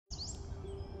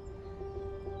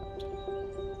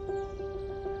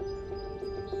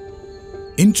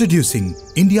Introducing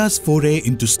India's foray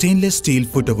into stainless steel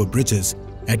footover bridges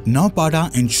at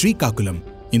Naupada and Srikakulam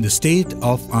in the state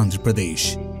of Andhra Pradesh.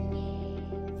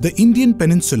 The Indian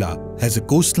peninsula has a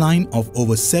coastline of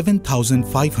over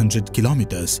 7,500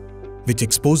 kilometers, which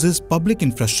exposes public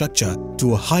infrastructure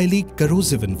to a highly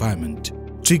corrosive environment.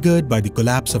 Triggered by the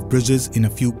collapse of bridges in a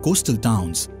few coastal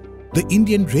towns, the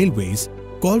Indian Railways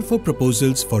called for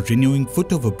proposals for renewing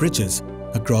footover bridges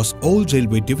across all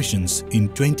railway divisions in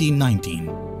 2019,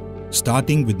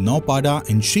 starting with Naupada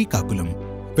and Srikakulam,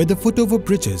 where the footover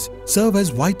bridges serve as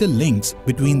vital links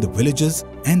between the villages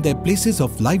and their places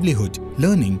of livelihood,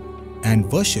 learning and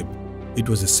worship. It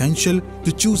was essential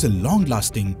to choose a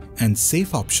long-lasting and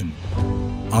safe option.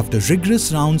 After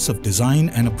rigorous rounds of design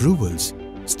and approvals,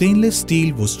 stainless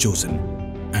steel was chosen,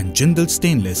 and Jindal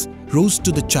Stainless rose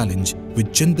to the challenge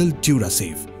with Jindal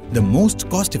Durasafe, the most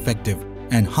cost-effective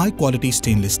and high-quality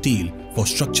stainless steel for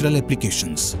structural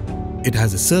applications. It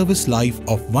has a service life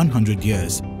of 100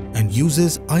 years and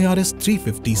uses IRS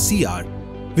 350 CR,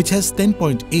 which has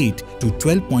 10.8 to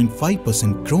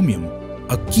 12.5% chromium,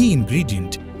 a key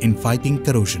ingredient in fighting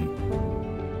corrosion.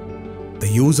 The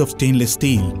use of stainless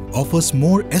steel offers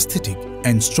more aesthetic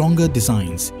and stronger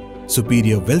designs,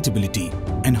 superior weldability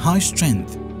and high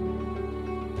strength,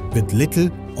 with little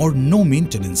or no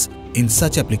maintenance in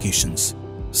such applications.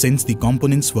 Since the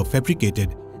components were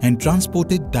fabricated and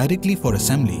transported directly for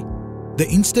assembly, the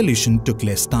installation took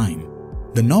less time.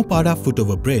 The Naupada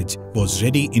footover bridge was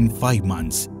ready in 5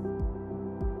 months,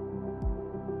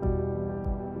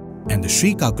 and the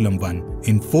Srikakulam one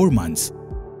in 4 months,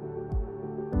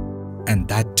 and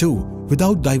that too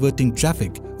without diverting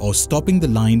traffic or stopping the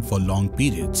line for long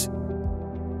periods.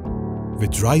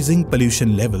 With rising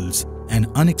pollution levels and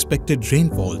unexpected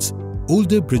rainfalls,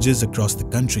 older bridges across the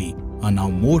country are now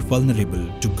more vulnerable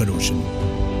to corrosion.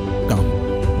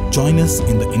 Come, join us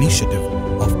in the initiative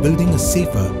of building a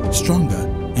safer, stronger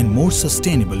and more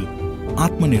sustainable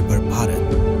Atmanirbhar Bharat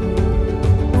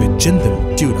with Jindal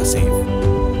Durasafe.